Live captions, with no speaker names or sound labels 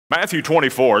Matthew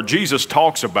 24, Jesus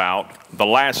talks about the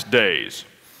last days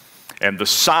and the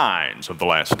signs of the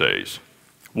last days.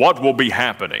 What will be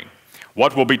happening?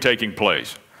 What will be taking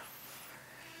place?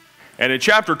 And in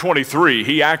chapter 23,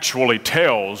 he actually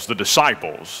tells the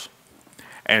disciples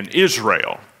and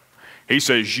Israel, he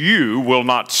says, you will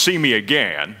not see me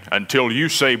again until you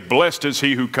say, blessed is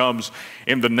he who comes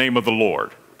in the name of the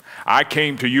Lord. I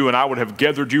came to you and I would have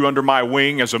gathered you under my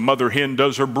wing as a mother hen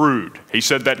does her brood. He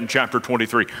said that in chapter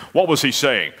 23. What was he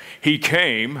saying? He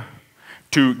came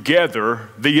to gather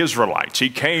the Israelites. He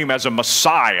came as a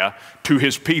Messiah to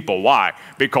his people. Why?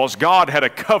 Because God had a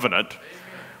covenant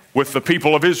with the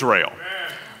people of Israel.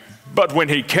 But when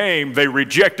he came, they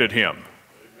rejected him.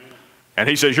 And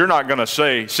he says, you're not going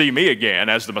to see me again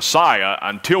as the Messiah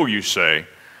until you say,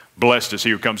 blessed is he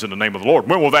who comes in the name of the Lord.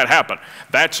 When will that happen?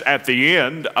 That's at the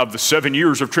end of the 7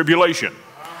 years of tribulation.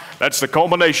 That's the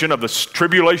culmination of the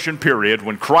tribulation period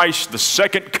when Christ, the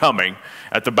second coming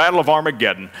at the Battle of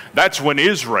Armageddon, that's when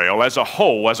Israel as a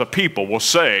whole, as a people, will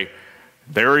say,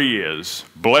 there he is.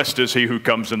 Blessed is he who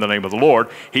comes in the name of the Lord.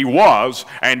 He was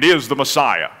and is the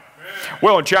Messiah.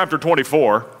 Well, in chapter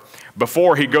 24,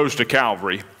 before he goes to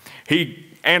Calvary, he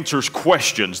answers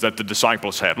questions that the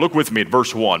disciples had. Look with me at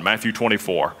verse 1, Matthew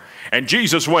 24. And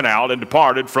Jesus went out and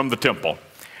departed from the temple,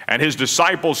 and his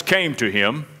disciples came to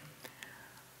him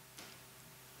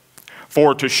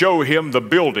for to show him the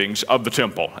buildings of the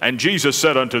temple. And Jesus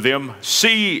said unto them,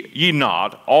 see ye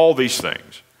not all these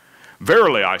things?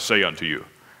 Verily I say unto you,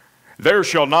 there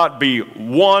shall not be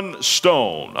one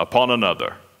stone upon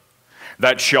another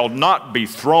that shall not be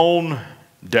thrown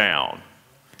down.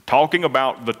 Talking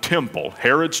about the temple,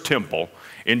 Herod's temple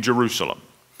in Jerusalem.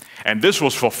 And this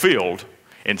was fulfilled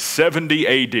in 70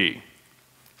 AD,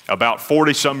 about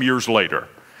 40-some years later.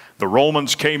 The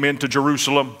Romans came into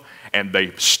Jerusalem and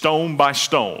they, stone by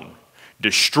stone,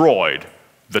 destroyed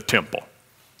the temple.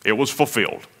 It was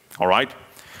fulfilled, all right?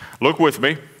 Look with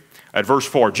me at verse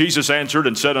 4. Jesus answered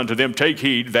and said unto them, take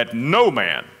heed that no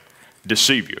man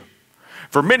deceive you.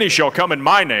 For many shall come in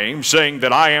my name, saying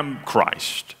that I am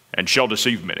Christ, and shall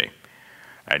deceive many.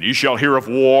 And ye shall hear of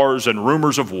wars and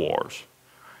rumors of wars.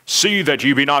 See that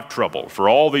ye be not troubled, for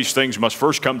all these things must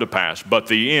first come to pass, but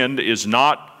the end is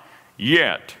not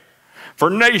yet. For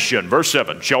nation, verse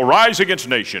 7, shall rise against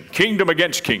nation, kingdom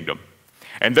against kingdom,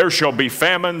 and there shall be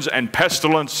famines and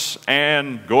pestilence,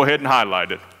 and, go ahead and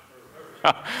highlight it,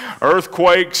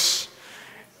 earthquakes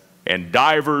and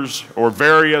divers or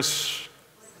various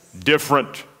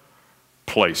different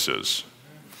places.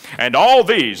 And all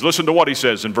these, listen to what he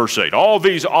says in verse 8, all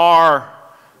these are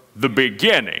the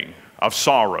beginning of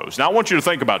sorrows. Now I want you to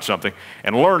think about something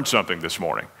and learn something this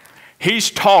morning.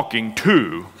 He's talking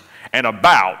to and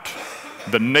about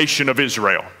the nation of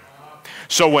Israel.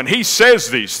 So when he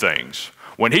says these things,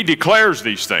 when he declares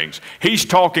these things, he's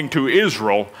talking to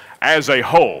Israel as a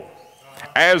whole,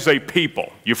 as a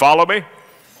people. You follow me?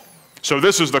 So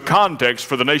this is the context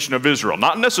for the nation of Israel,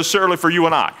 not necessarily for you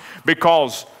and I,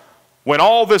 because when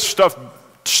all this stuff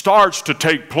starts to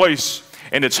take place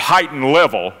in its heightened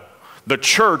level, the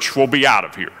church will be out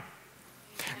of here.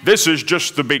 This is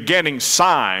just the beginning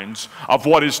signs of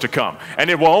what is to come. And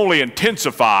it will only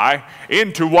intensify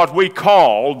into what we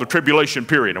call the tribulation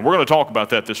period. And we're going to talk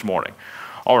about that this morning.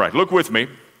 All right, look with me.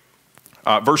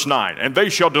 Verse 9, and they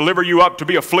shall deliver you up to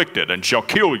be afflicted and shall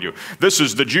kill you. This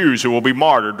is the Jews who will be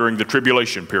martyred during the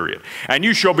tribulation period. And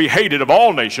you shall be hated of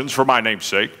all nations for my name's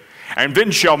sake. And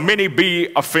then shall many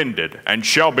be offended and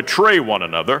shall betray one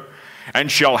another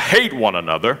and shall hate one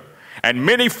another. And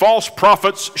many false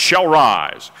prophets shall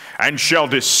rise and shall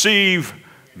deceive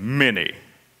many.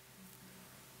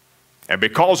 And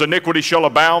because iniquity shall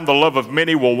abound, the love of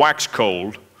many will wax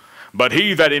cold. But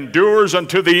he that endures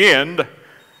unto the end,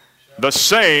 the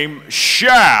same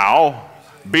shall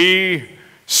be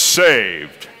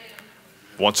saved.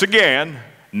 Once again,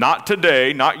 not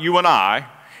today, not you and I.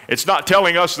 It's not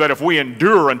telling us that if we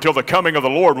endure until the coming of the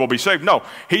Lord we'll be saved. No,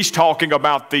 he's talking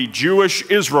about the Jewish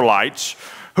Israelites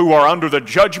who are under the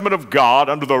judgment of God,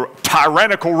 under the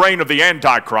tyrannical reign of the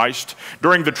Antichrist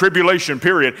during the tribulation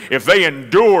period. If they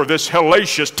endure this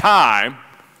hellacious time,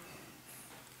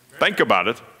 think about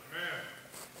it.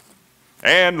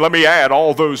 And let me add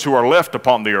all those who are left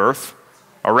upon the earth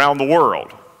around the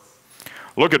world.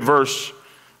 Look at verse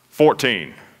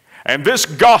 14. And this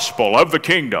gospel of the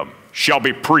kingdom shall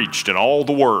be preached in all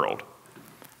the world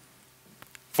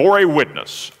for a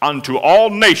witness unto all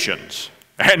nations,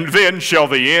 and then shall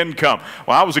the end come.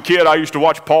 When I was a kid, I used to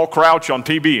watch Paul Crouch on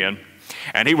TBN,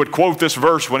 and he would quote this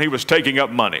verse when he was taking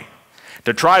up money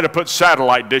to try to put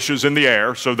satellite dishes in the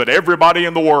air so that everybody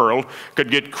in the world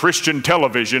could get Christian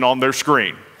television on their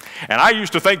screen. And I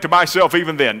used to think to myself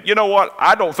even then, you know what?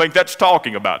 I don't think that's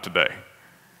talking about today.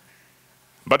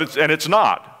 But it's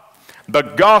not. The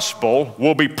gospel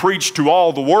will be preached to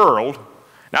all the world.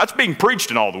 Now, it's being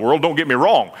preached in all the world, don't get me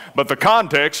wrong. But the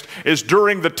context is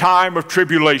during the time of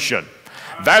tribulation.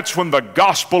 That's when the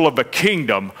gospel of the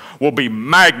kingdom will be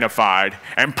magnified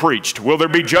and preached. Will there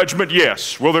be judgment?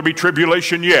 Yes. Will there be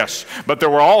tribulation? Yes. But there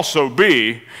will also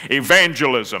be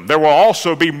evangelism. There will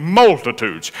also be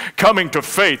multitudes coming to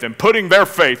faith and putting their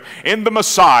faith in the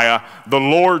Messiah, the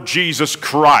Lord Jesus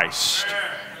Christ.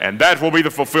 And that will be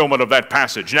the fulfillment of that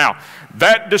passage. Now,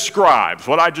 that describes,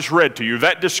 what I just read to you,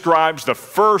 that describes the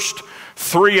first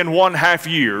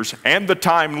 3.5 years and the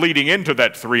time leading into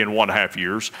that 3.5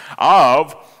 years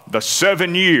of the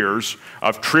 7 years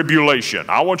of tribulation.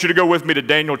 I want you to go with me to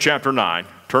Daniel chapter 9.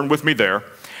 Turn with me there.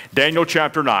 Daniel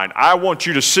chapter 9. I want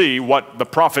you to see what the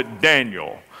prophet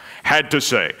Daniel had to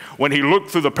say when he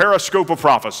looked through the periscope of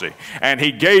prophecy and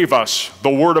he gave us the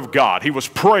word of God. He was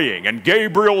praying, and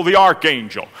Gabriel the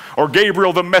archangel, or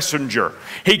Gabriel the messenger,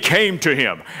 he came to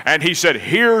him and he said,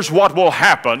 here's what will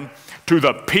happen to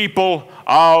the people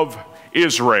of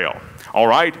Israel. All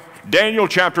right? Daniel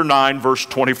chapter 9 verse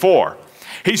 24.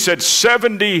 He said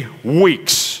 70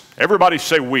 weeks. Everybody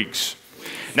say weeks.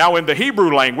 Now in the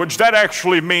Hebrew language that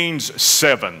actually means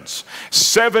sevens.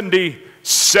 70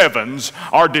 sevens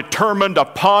are determined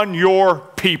upon your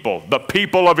people, the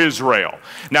people of Israel.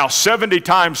 Now 70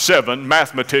 times 7,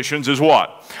 mathematicians, is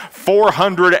what?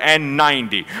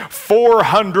 490.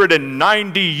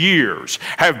 490 years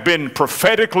have been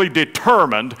prophetically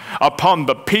determined upon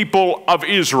the people of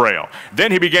Israel.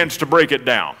 Then he begins to break it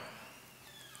down.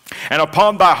 And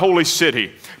upon thy holy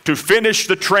city to finish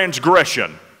the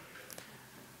transgression,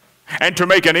 and to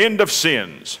make an end of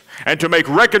sins, and to make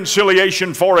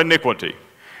reconciliation for iniquity,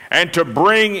 and to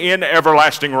bring in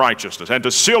everlasting righteousness, and to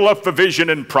seal up the vision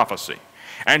and prophecy,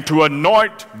 and to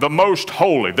anoint the most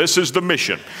holy. This is the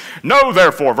mission. Know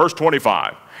therefore, verse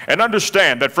 25, and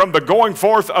understand that from the going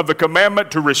forth of the commandment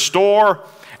to restore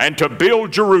and to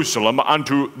build Jerusalem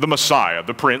unto the Messiah,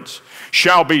 the Prince,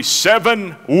 shall be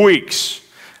 7 weeks.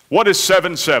 What is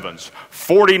 7 sevens?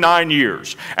 49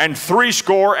 years. And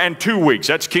 62 weeks.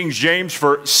 That's King James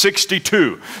for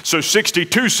 62. So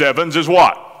 62 sevens is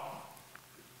what?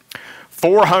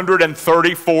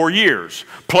 434 years.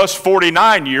 Plus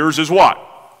 49 years is what?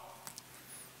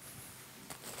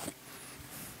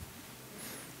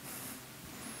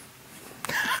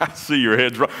 I see your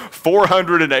heads.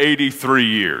 483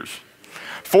 years.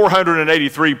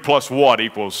 483 plus what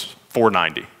equals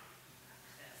 490?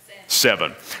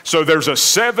 7. So there's a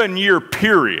 7-year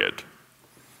period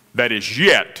that is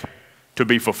yet to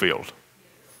be fulfilled.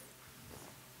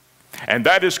 And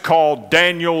that is called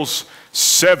Daniel's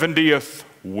 70th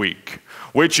week,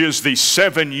 which is the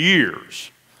 7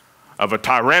 years of a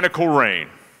tyrannical reign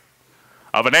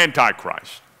of an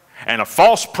antichrist and a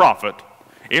false prophet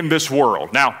in this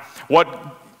world. Now,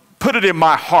 what put it in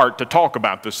my heart to talk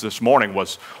about this morning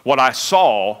was what I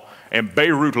saw in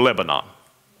Beirut, Lebanon.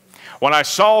 When I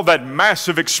saw that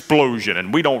massive explosion,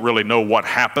 and we don't really know what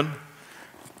happened.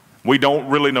 We don't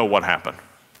really know what happened.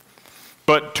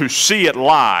 But to see it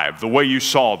live, the way you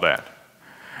saw that,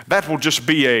 that will just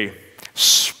be a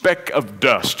speck of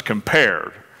dust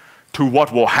compared to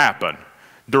what will happen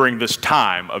during this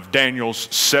time of Daniel's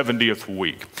 70th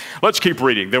week. Let's keep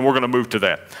reading, then we're going to move to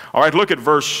that. All right, look at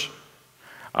verse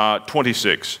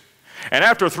 26. And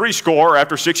after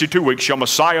 62 weeks, shall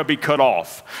Messiah be cut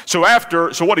off. So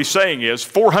what he's saying is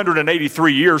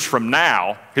 483 years from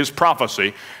now, his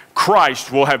prophecy,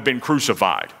 Christ will have been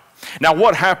crucified. Now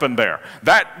what happened there?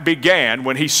 That began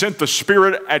when he sent the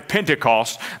Spirit at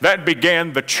Pentecost. That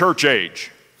began the church age.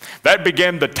 That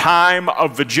began the time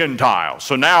of the Gentiles.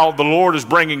 So now the Lord is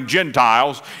bringing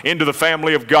Gentiles into the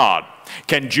family of God.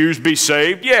 Can Jews be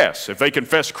saved? Yes, if they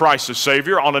confess Christ as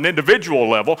Savior on an individual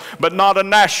level, but not a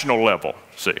national level,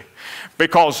 see.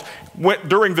 Because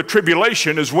during the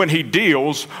tribulation is when he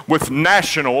deals with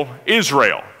national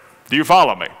Israel. Do you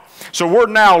follow me? So we're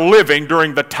now living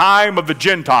during the time of the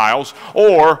Gentiles,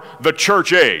 or the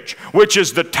church age, which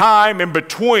is the time in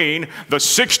between the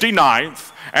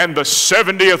 69th and the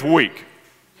 70th week.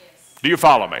 Yes. Do you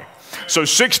follow me? So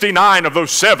 69 of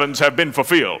those sevens have been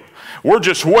fulfilled. We're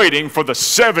just waiting for the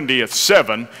 70th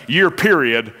 7-year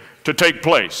period to take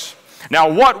place.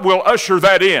 Now, what will usher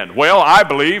that in? Well, I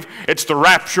believe it's the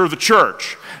rapture of the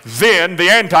church. Then the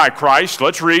Antichrist,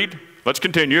 let's read, let's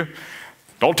continue.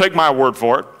 Don't take my word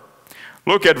for it.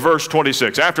 Look at verse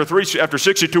 26. After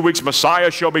 62 weeks,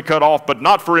 Messiah shall be cut off, but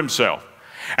not for himself.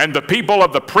 And the people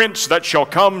of the prince that shall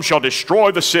come shall destroy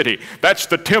the city. That's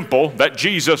the temple that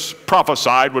Jesus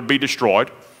prophesied would be destroyed.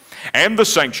 and the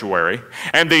sanctuary,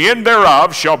 and the end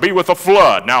thereof shall be with a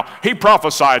flood. Now, he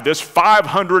prophesied this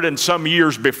 500 and some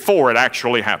years before it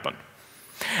actually happened.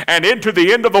 And into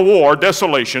the end of the war,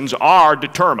 desolations are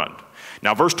determined.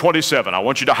 Now, verse 27, I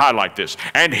want you to highlight this.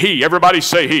 And he, everybody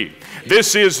say he.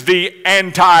 This is the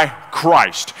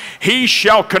Antichrist. He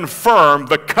shall confirm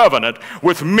the covenant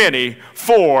with many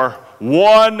for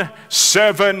 1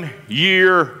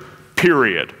 7-year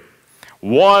period.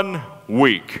 1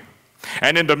 week.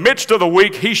 And in the midst of the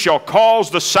week, he shall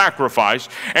cause the sacrifice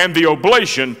and the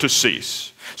oblation to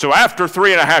cease. So after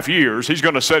 3.5 years, he's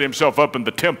going to set himself up in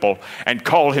the temple and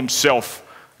call himself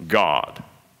God.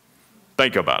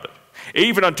 Think about it.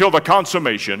 Even until the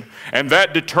consummation, and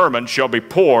that determined shall be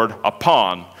poured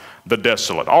upon the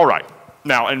desolate. All right.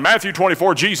 Now, in Matthew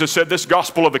 24, Jesus said this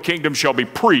gospel of the kingdom shall be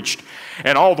preached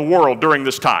in all the world during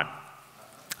this time.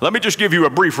 Let me just give you a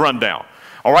brief rundown.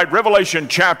 All right, Revelation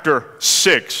chapter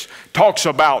 6 talks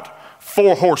about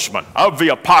 4 horsemen of the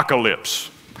apocalypse.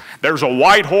 There's a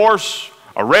white horse,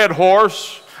 a red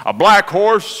horse, a black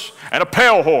horse, and a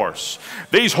pale horse.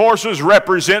 These horses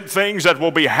represent things that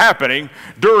will be happening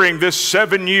during this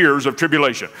 7 years of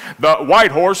tribulation. The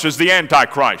white horse is the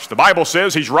Antichrist. The Bible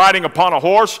says he's riding upon a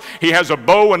horse. He has a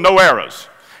bow and no arrows.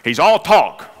 He's all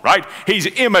talk, right? He's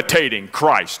imitating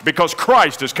Christ because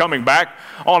Christ is coming back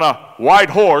on a white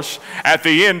horse at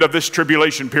the end of this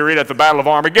tribulation period at the Battle of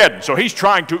Armageddon. So he's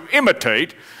trying to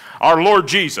imitate our Lord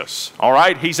Jesus, all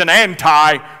right? He's an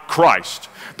Antichrist.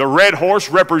 The red horse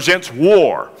represents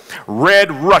war.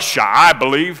 Red Russia, I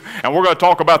believe, and we're going to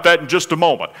talk about that in just a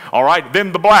moment. All right,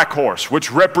 then the black horse,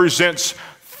 which represents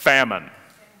famine.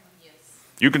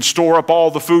 You can store up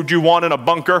all the food you want in a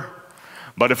bunker,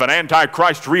 but if an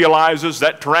Antichrist realizes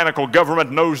that tyrannical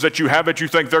government knows that you have it, you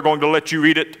think they're going to let you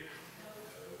eat it?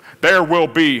 There will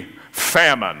be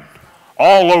famine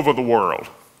all over the world.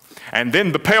 And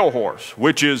then the pale horse,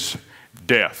 which is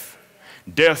death.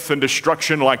 Death and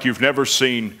destruction like you've never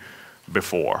seen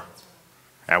before.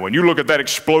 And when you look at that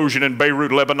explosion in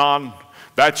Beirut, Lebanon,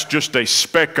 that's just a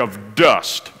speck of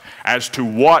dust as to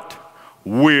what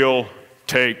will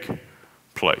take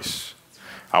place.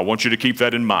 I want you to keep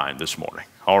that in mind this morning.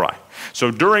 All right.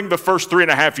 So during the first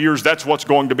 3.5 years, that's what's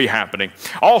going to be happening.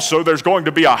 Also, there's going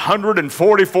to be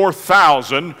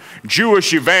 144,000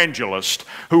 Jewish evangelists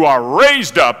who are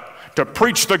raised up to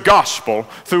preach the gospel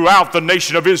throughout the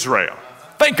nation of Israel.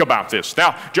 Think about this.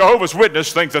 Now, Jehovah's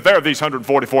Witnesses think that they're these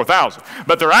 144,000,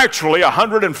 but they're actually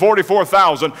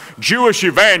 144,000 Jewish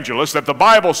evangelists that the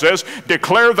Bible says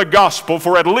declare the gospel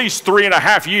for at least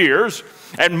 3.5 years,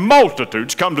 and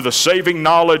multitudes come to the saving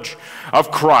knowledge of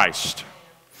Christ.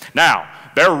 Now,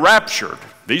 they're raptured.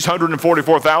 These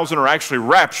 144,000 are actually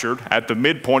raptured at the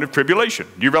midpoint of tribulation.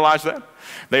 Do you realize that?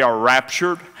 They are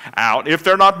raptured out. If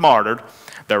they're not martyred,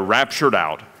 they're raptured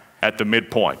out at the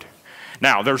midpoint.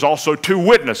 Now, there's also 2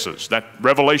 witnesses that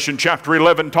Revelation chapter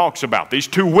 11 talks about. These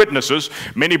 2 witnesses,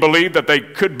 many believe that they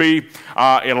could be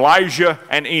Elijah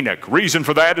and Enoch. Reason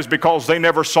for that is because they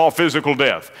never saw physical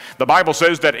death. The Bible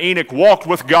says that Enoch walked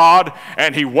with God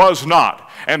and he was not.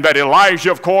 And that Elijah,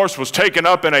 of course, was taken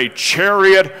up in a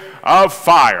chariot of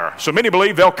fire. So many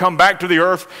believe they'll come back to the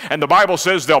earth, and the Bible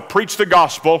says they'll preach the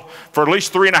gospel for at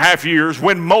least 3.5 years,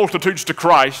 win multitudes to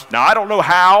Christ. Now, I don't know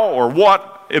how or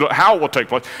how it will take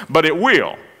place, but it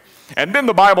will. And then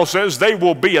the Bible says they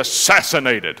will be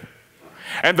assassinated,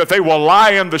 and that they will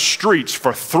lie in the streets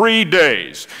for 3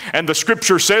 days. And the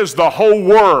scripture says the whole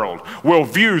world will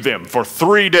view them for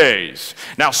 3 days.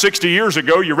 Now, 60 years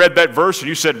ago, you read that verse and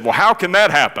you said, well, how can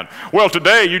that happen? Well,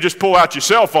 today you just pull out your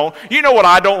cell phone. You know what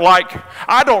I don't like?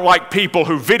 I don't like people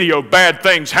who video bad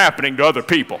things happening to other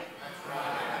people.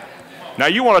 Now,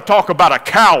 you want to talk about a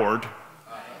coward.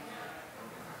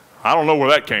 I don't know where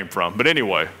that came from, but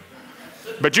anyway.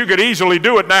 But you could easily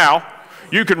do it now.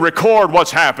 You can record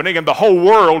what's happening, and the whole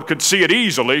world could see it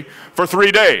easily for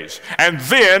 3 days. And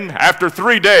then, after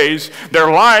 3 days,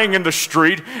 they're lying in the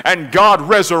street, and God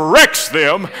resurrects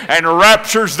them and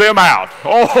raptures them out.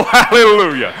 Oh,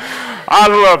 hallelujah. I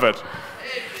love it.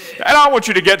 And I want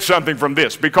you to get something from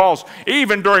this, because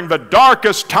even during the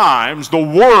darkest times the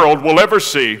world will ever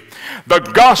see, the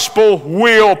gospel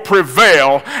will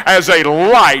prevail as a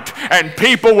light, and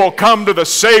people will come to the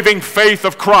saving faith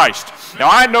of Christ. Now,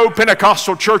 I know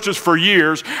Pentecostal churches for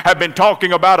years have been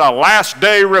talking about a last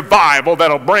day revival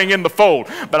that'll bring in the fold.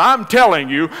 But I'm telling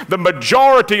you, the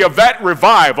majority of that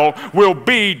revival will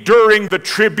be during the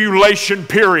tribulation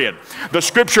period. The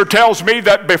scripture tells me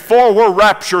that before we're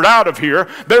raptured out of here,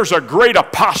 there's a great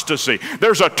apostasy.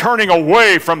 There's a turning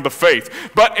away from the faith.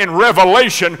 But in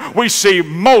Revelation, we see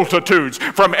multitudes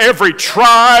from every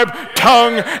tribe,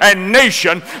 tongue, and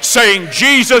nation saying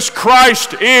Jesus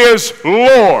Christ is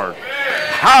Lord.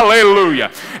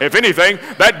 Hallelujah. If anything,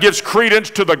 that gives credence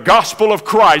to the gospel of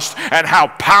Christ and how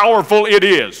powerful it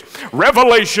is.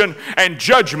 Revelation and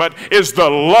judgment is the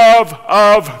love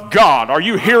of God. Are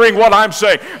you hearing what I'm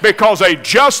saying? Because a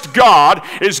just God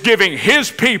is giving his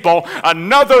people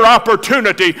another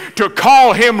opportunity to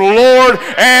call him Lord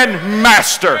and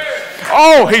Master.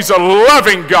 Oh, he's a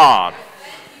loving God.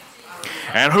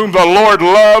 And whom the Lord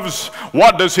loves,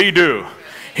 what does he do?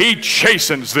 He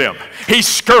chastens them. He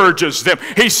scourges them.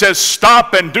 He says,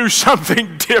 stop and do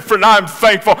something different. I'm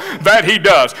thankful that he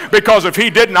does. Because if he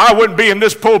didn't, I wouldn't be in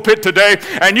this pulpit today,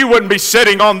 and you wouldn't be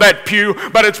sitting on that pew.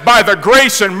 But it's by the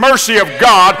grace and mercy of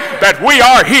God that we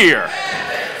are here.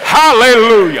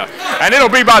 Hallelujah. And it'll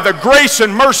be by the grace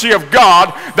and mercy of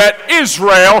God that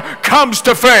Israel comes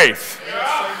to faith.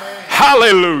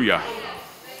 Hallelujah.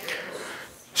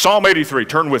 Psalm 83,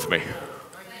 turn with me.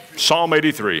 Psalm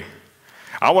 83.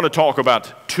 I want to talk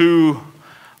about two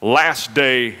last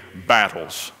day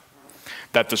battles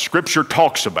that the scripture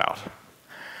talks about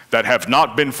that have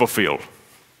not been fulfilled.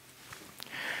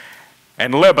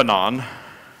 And Lebanon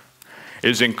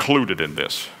is included in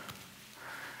this.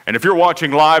 And if you're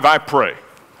watching live, I pray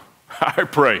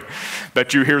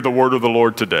that you hear the word of the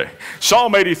Lord today.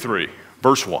 Psalm 83,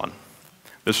 verse 1.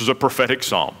 This is a prophetic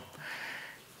psalm.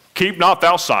 Keep not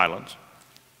thou silence,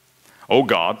 O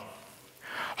God.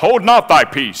 Hold not thy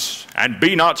peace, and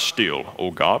be not still,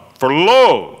 O God. For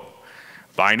lo,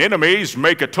 thine enemies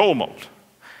make a tumult,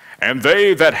 and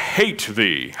they that hate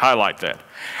thee, highlight that,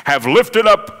 have lifted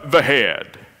up the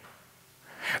head.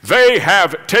 They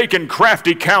have taken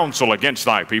crafty counsel against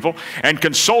thy people, and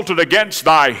consulted against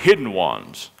thy hidden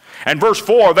ones. And verse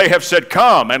 4, they have said,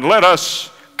 come, and let us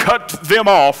cut them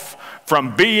off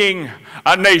from being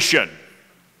a nation.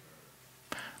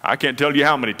 I can't tell you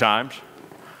how many times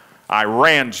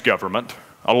Iran's government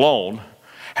alone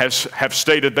have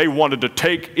stated they wanted to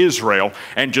take Israel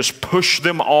and just push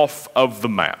them off of the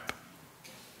map.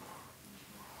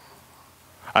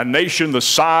 A nation the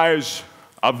size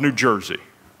of New Jersey.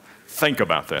 Think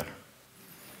about that.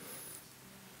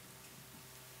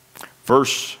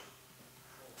 Verse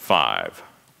 5.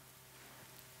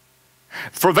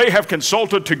 For they have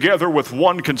consulted together with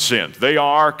one consent. They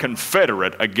are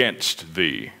confederate against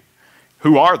thee.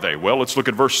 Who are they? Well, let's look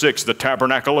at verse 6. The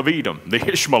tabernacle of Edom, the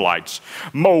Ishmaelites,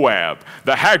 Moab,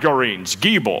 the Hagarenes,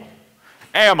 Gebal,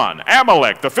 Ammon,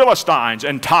 Amalek, the Philistines,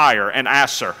 and Tyre, and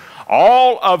Asser.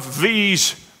 All of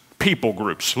these people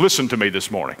groups, listen to me this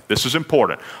morning. This is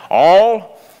important.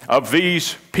 All of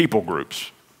these people groups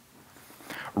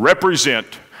represent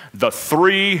the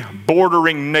three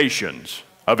bordering nations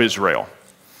of Israel: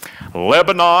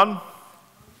 Lebanon,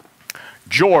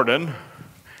 Jordan,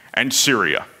 and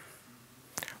Syria.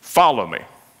 Follow me.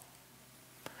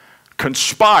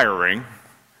 Conspiring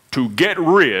to get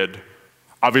rid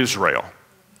of Israel.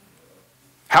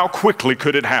 How quickly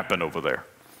could it happen over there?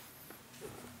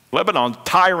 Lebanon,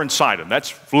 Tyre and Sidon,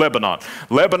 that's Lebanon.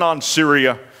 Lebanon,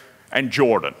 Syria, and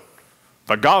Jordan.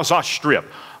 The Gaza Strip,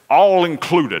 all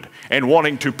included in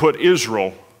wanting to put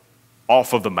Israel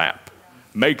off of the map.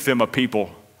 Make them a people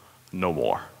no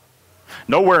more.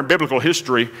 Nowhere in biblical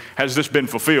history has this been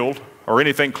fulfilled or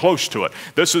anything close to it.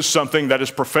 This is something that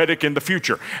is prophetic in the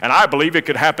future, and I believe it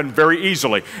could happen very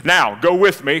easily. Now, go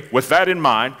with me, with that in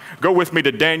mind, go with me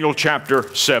to Daniel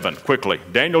chapter 7, quickly.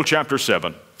 Daniel chapter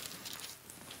 7.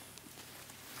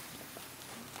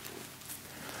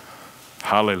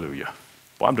 Hallelujah.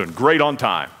 Well, I'm doing great on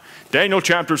time. Daniel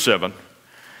chapter 7,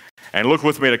 and look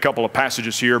with me at a couple of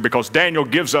passages here, because Daniel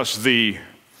gives us the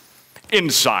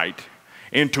insight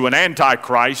into an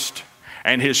antichrist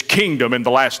and his kingdom in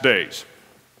the last days.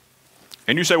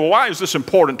 And you say, well, why is this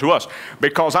important to us?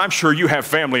 Because I'm sure you have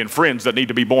family and friends that need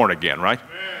to be born again, right?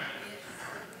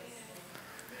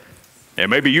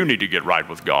 And maybe you need to get right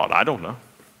with God. I don't know.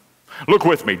 Look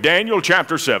with me. Daniel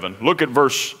chapter 7. Look at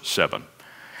verse 7.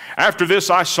 After this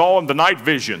I saw in the night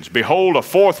visions, behold, a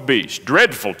fourth beast,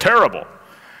 dreadful, terrible,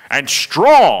 and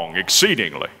strong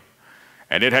exceedingly.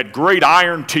 And it had great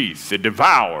iron teeth. It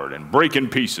devoured and brake in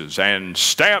pieces and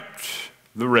stamped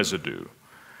the residue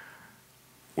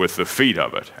with the feet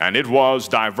of it. And it was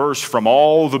diverse from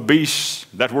all the beasts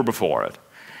that were before it.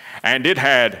 And it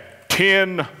had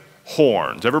 10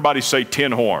 horns. Everybody say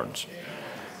 10 horns.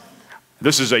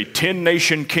 This is a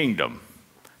 10-nation kingdom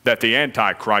that the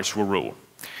Antichrist will rule.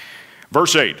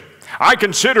 Verse 8, I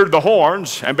considered the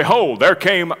horns, and behold, there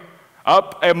came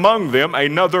up among them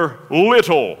another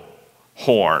little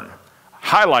horn.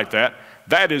 Highlight that.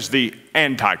 That is the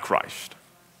Antichrist.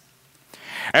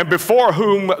 And before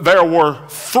whom there were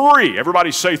three.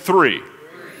 Everybody say three.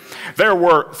 There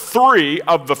were three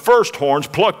of the first horns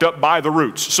plucked up by the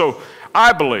roots. So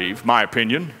I believe, my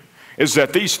opinion, is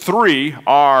that these three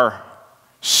are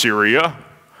Syria,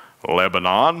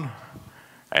 Lebanon,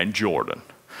 and Jordan,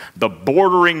 the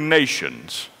bordering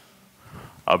nations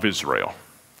of Israel.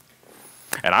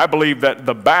 And I believe that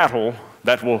the battle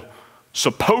that will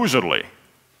supposedly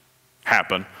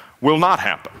happen will not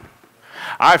happen.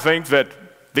 I think that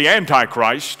the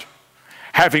Antichrist,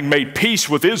 having made peace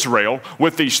with Israel,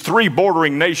 with these three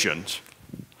bordering nations,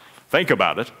 think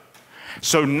about it,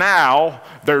 so now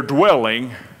they're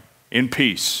dwelling in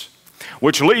peace.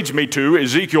 Which leads me to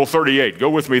Ezekiel 38. Go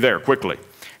with me there quickly.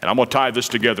 And I'm going to tie this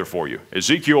together for you.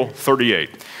 Ezekiel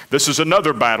 38. This is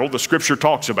another battle the Scripture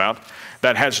talks about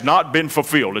that has not been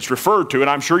fulfilled. It's referred to, and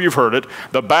I'm sure you've heard it,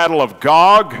 the battle of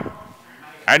Gog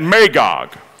and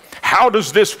Magog. How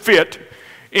does this fit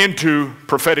into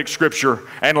prophetic Scripture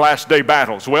and last day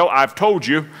battles? Well, I've told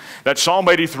you that Psalm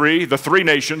 83, the three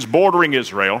nations bordering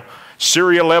Israel,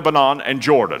 Syria, Lebanon, and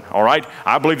Jordan, all right?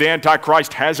 I believe the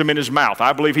Antichrist has them in his mouth.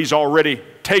 I believe he's already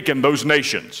taken those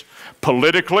nations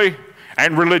politically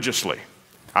and religiously.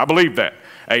 I believe that.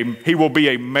 He will be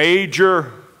a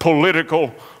major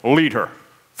political leader.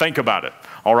 Think about it,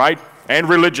 all right? And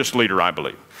religious leader, I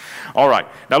believe. All right,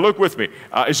 now look with me.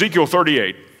 Ezekiel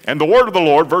 38. And the word of the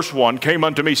Lord, verse 1, came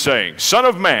unto me, saying, Son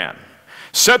of man,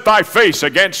 set thy face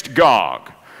against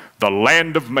Gog, the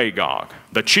land of Magog,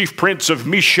 the chief prince of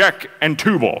Meshech and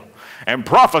Tubal, and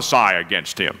prophesy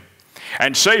against him.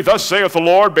 And say, Thus saith the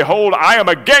Lord, Behold, I am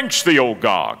against thee, O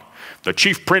Gog, the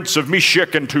chief prince of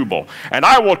Meshech and Tubal, and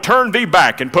I will turn thee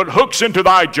back and put hooks into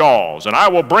thy jaws, and I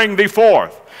will bring thee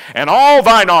forth, and all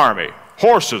thine army,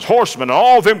 horses, horsemen, and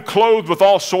all them clothed with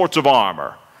all sorts of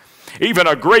armor, even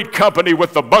a great company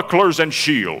with the bucklers and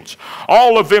shields,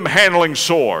 all of them handling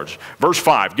swords. Verse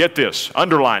 5, get this,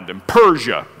 underline them.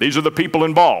 Persia, these are the people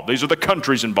involved. These are the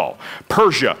countries involved.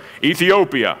 Persia,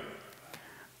 Ethiopia,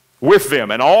 with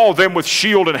them, and all them with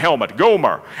shield and helmet.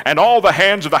 Gomer, and all the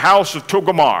hands of the house of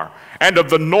Togarmah, and of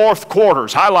the north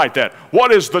quarters. Highlight that.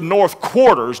 What is the north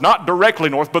quarters? Not directly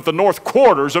north, but the north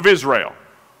quarters of Israel.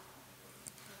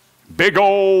 Big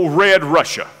old red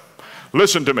Russia.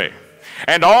 Listen to me.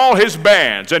 And all his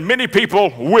bands, and many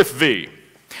people with thee.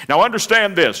 Now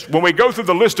understand this. When we go through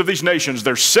the list of these nations,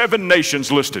 there's 7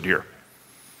 nations listed here.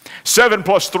 7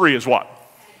 plus 3 is what?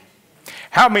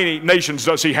 How many nations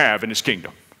does he have in his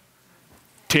kingdom?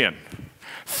 10.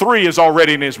 3 is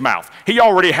already in his mouth. He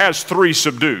already has 3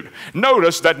 subdued.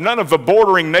 Notice that none of the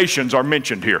bordering nations are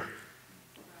mentioned here.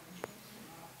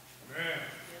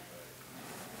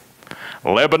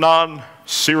 Lebanon,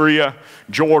 Syria,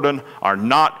 Jordan are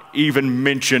not even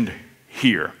mentioned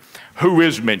here. Who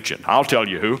is mentioned? I'll tell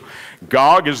you who.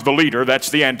 Gog is the leader. That's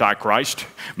the Antichrist.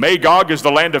 Magog is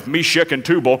the land of Meshech and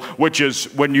Tubal, which is,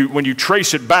 when you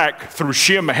trace it back through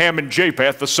Shem, Ham, and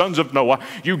Japheth, the sons of Noah,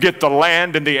 you get the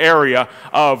land in the area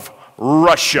of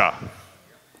Russia.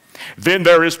 Then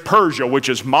there is Persia, which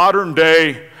is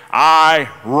modern-day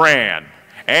Iran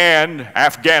and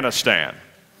Afghanistan.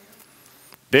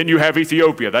 Then you have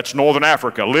Ethiopia, that's northern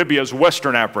Africa. Libya is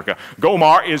western Africa.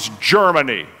 Gomer is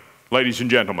Germany, ladies and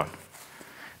gentlemen.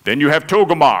 Then you have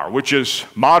Togarmah, which is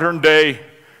modern-day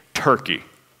Turkey.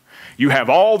 You have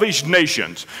all these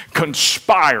nations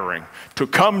conspiring to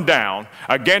come down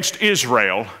against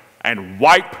Israel and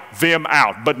wipe them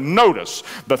out. But notice,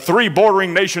 the 3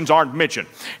 bordering nations aren't mentioned.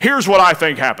 Here's what I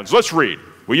think happens. Let's read.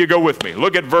 Will you go with me?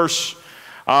 Look at verse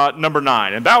number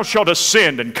 9. And thou shalt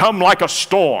ascend and come like a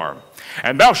storm,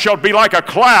 and thou shalt be like a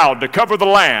cloud to cover the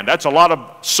land. That's a lot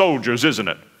of soldiers, isn't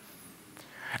it?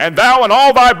 And thou and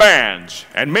all thy bands,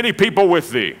 and many people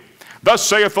with thee. Thus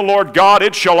saith the Lord God,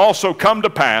 it shall also come to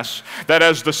pass, that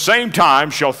as the same time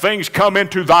shall things come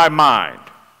into thy mind.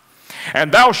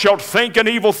 And thou shalt think an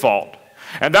evil thought,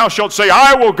 and thou shalt say,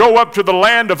 I will go up to the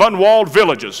land of unwalled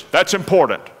villages. That's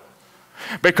important,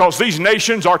 because these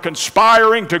nations are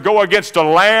conspiring to go against a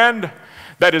land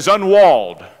that is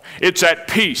unwalled. It's at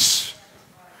peace.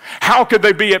 How could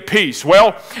they be at peace?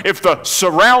 Well, if the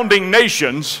surrounding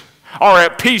nations are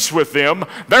at peace with them,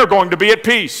 they're going to be at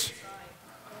peace.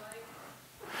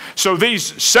 So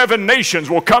these 7 nations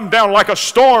will come down like a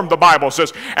storm, the Bible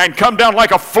says, and come down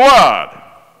like a flood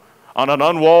on an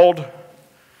unwalled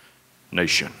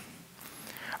nation.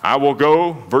 I will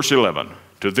go, verse 11,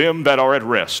 to them that are at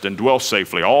rest and dwell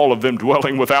safely, all of them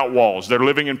dwelling without walls. They're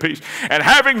living in peace, and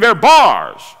having their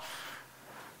bars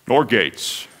nor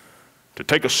gates, to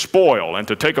take a spoil and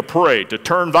to take a prey, to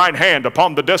turn thine hand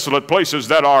upon the desolate places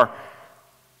that are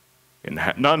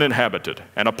none inhabited,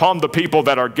 and upon the people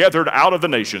that are gathered out of the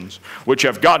nations, which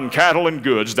have gotten cattle and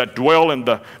goods, that dwell in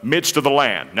the midst of the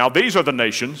land. Now these are the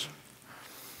nations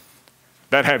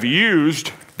that have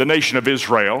used the nation of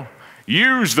Israel,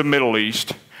 used the Middle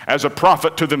East as a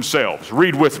prophet to themselves.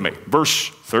 Read with me. Verse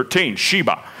 13,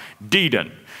 Sheba,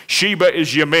 Dedan. Sheba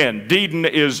is Yemen. Dedan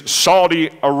is Saudi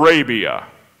Arabia.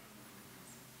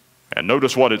 And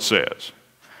notice what it says.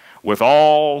 With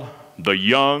all the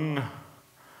young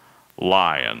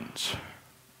lions.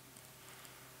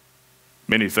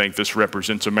 Many think this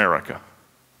represents America,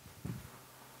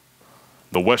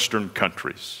 the Western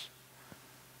countries.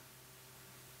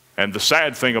 And the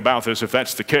sad thing about this, if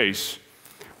that's the case,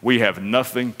 we have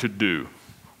nothing to do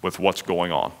with what's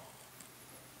going on.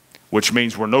 Which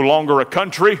means we're no longer a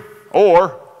country,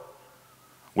 or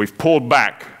we've pulled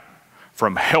back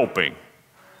from helping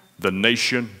the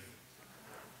nation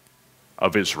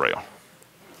of Israel.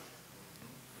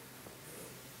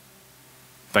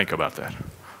 Think about that.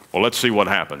 Well, let's see what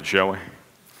happens, shall we?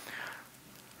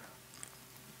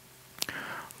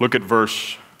 Look at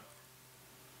verse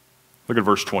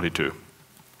 22.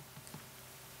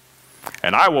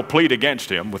 And I will plead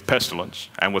against him with pestilence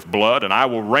and with blood, and I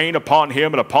will rain upon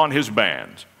him and upon his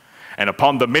bands, and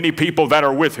upon the many people that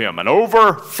are with him, an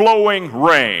overflowing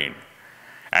rain,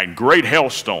 and great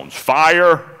hailstones,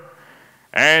 fire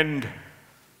and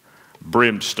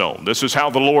brimstone. This is how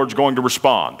the Lord's going to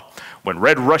respond. When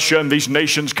Red Russia and these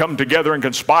nations come together and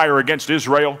conspire against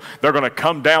Israel, they're going to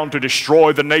come down to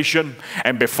destroy the nation.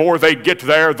 And before they get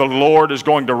there, the Lord is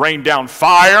going to rain down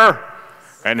fire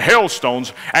and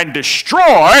hailstones and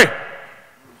destroy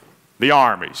the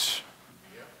armies.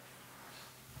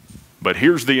 But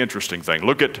here's the interesting thing.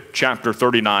 Look at chapter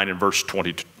 39 and verse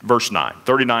 9.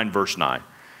 39 verse 9.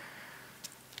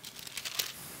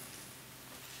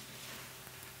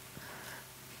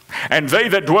 And they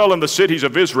that dwell in the cities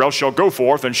of Israel shall go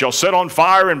forth and shall set on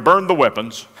fire and burn the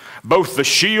weapons, both the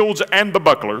shields and the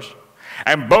bucklers,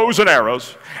 and bows and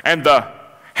arrows, and the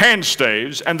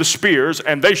handstaves and the spears,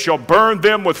 and they shall burn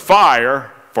them with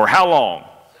fire for how long?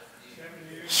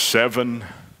 7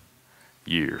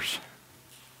 years.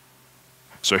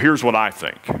 So here's what I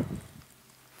think.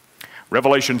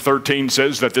 Revelation 13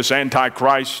 says that this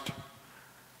Antichrist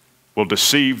will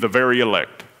deceive the very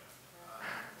elect.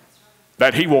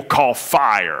 That he will call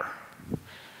fire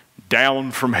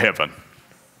down from heaven.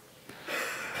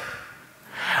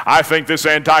 I think this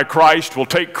Antichrist will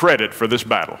take credit for this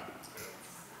battle.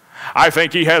 I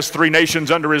think he has 3 nations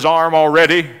under his arm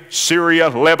already: Syria,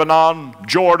 Lebanon,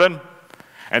 Jordan.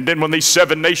 And then when these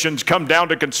 7 nations come down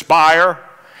to conspire,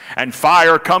 and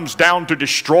fire comes down to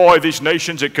destroy these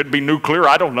nations, it could be nuclear,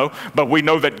 I don't know, but we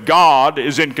know that God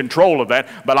is in control of that.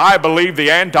 But I believe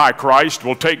the Antichrist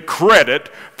will take credit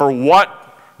for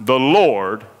what the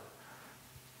Lord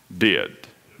did.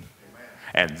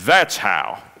 And that's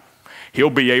how he'll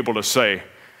be able to say,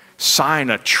 sign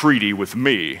a treaty with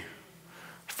me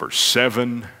for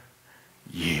 7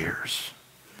 years,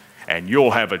 and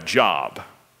you'll have a job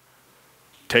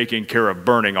taking care of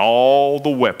burning all the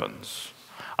weapons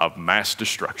of mass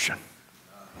destruction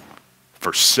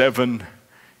for 7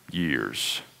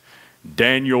 years.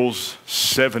 Daniel's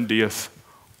 70th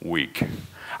week.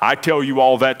 I tell you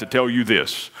all that to tell you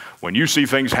this. When you see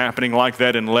things happening like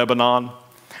that in Lebanon,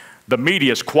 the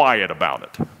media is quiet about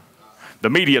it. The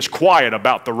media is quiet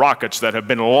about the rockets that have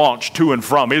been launched to and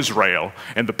from Israel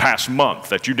in the past month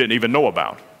that you didn't even know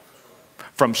about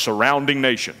from surrounding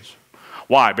nations.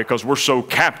 Why? Because we're so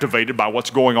captivated by what's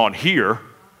going on here,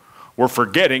 we're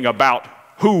forgetting about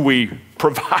who we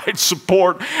provide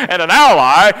support and an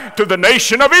ally to, the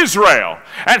nation of Israel,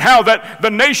 and how that the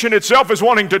nation itself is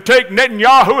wanting to take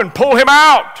Netanyahu and pull him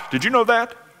out. Did you know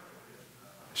that?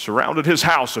 Surrounded his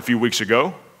house a few weeks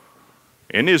ago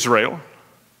in Israel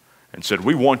and said,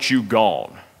 we want you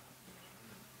gone.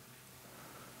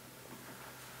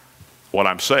 What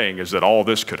I'm saying is that all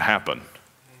this could happen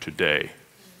today.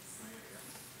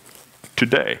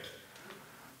 Today.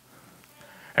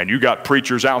 And you got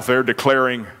preachers out there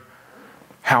declaring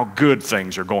how good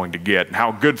things are going to get and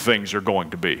how good things are going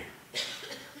to be.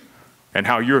 And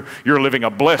how you're living a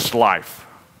blessed life.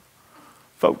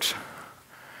 Folks,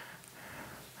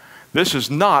 this is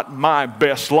not my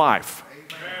best life.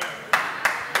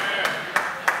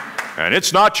 And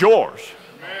it's not yours.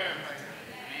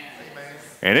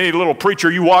 And any little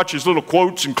preacher you watch his little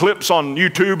quotes and clips on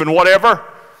YouTube and whatever,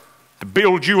 to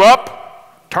build you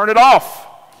up, turn it off.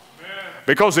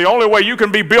 Because the only way you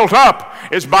can be built up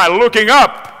is by looking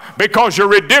up, because your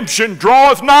redemption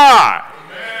draweth nigh.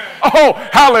 Oh,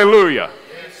 hallelujah.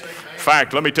 In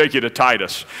fact, let me take you to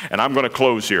Titus, and I'm going to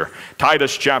close here.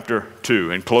 Titus chapter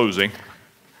 2 in closing.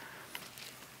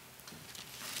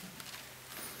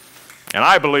 And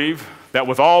I believe that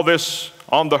with all this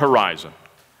on the horizon,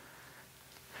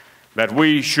 that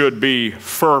we should be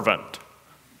fervent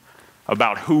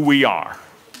about who we are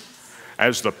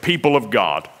as the people of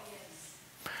God.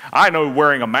 I know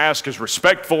wearing a mask is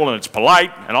respectful and it's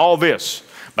polite and all this,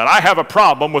 but I have a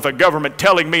problem with a government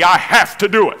telling me I have to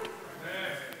do it.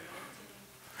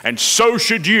 And so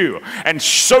should you, and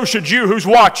so should you who's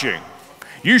watching.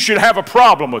 You should have a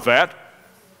problem with that.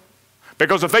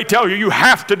 Because if they tell you you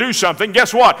have to do something,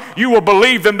 guess what? You will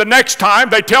believe them the next time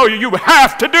they tell you you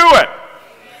have to do it.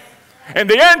 And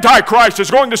the Antichrist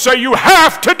is going to say you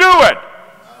have to do it.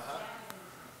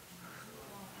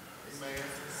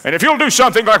 And if you'll do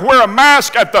something like wear a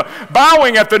mask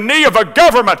bowing at the knee of a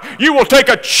government, you will take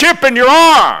a chip in your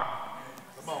arm.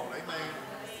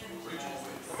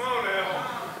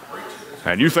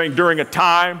 And you think during a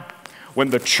time when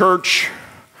the church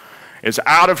is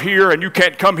out of here and you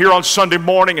can't come here on Sunday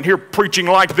morning and hear preaching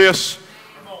like this,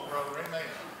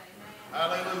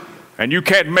 and you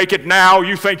can't make it now,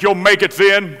 you think you'll make it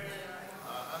then?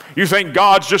 You think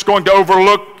God's just going to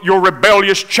overlook your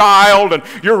rebellious child and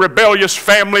your rebellious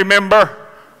family member?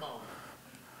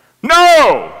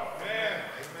 No!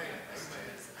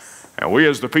 And we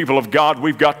as the people of God,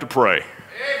 we've got to pray.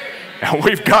 And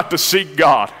we've got to seek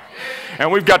God.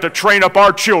 And we've got to train up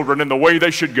our children in the way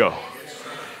they should go.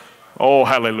 Oh,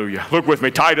 hallelujah. Look with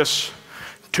me, Titus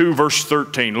 2 verse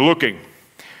 13. Looking.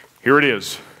 Here it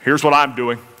is. Here's what I'm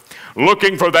doing.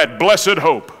 Looking for that blessed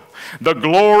hope, the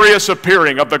glorious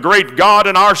appearing of the great God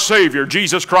and our Savior,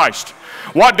 Jesus Christ.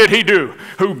 What did he do?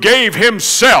 Who gave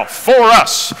himself for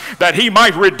us, that he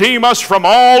might redeem us from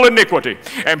all iniquity,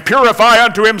 and purify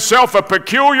unto himself a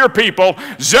peculiar people,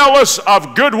 zealous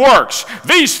of good works.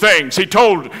 These things, he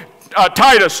told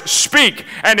Titus, speak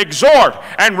and exhort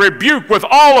and rebuke with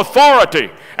all authority,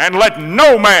 and let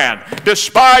no man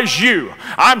despise you.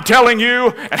 I'm telling you,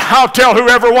 and I'll tell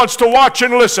whoever wants to watch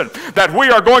and listen, that we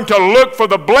are going to look for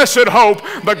the blessed hope,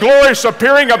 the glorious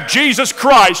appearing of Jesus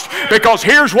Christ, because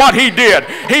here's what he did.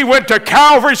 He went to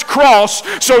Calvary's cross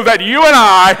so that you and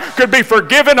I could be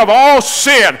forgiven of all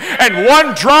sin, and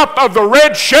one drop of the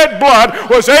red shed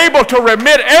blood was able to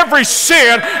remit every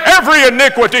sin, every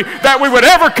iniquity that we would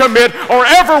ever commit or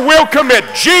ever will commit.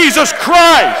 Jesus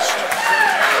Christ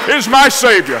is my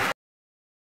Savior.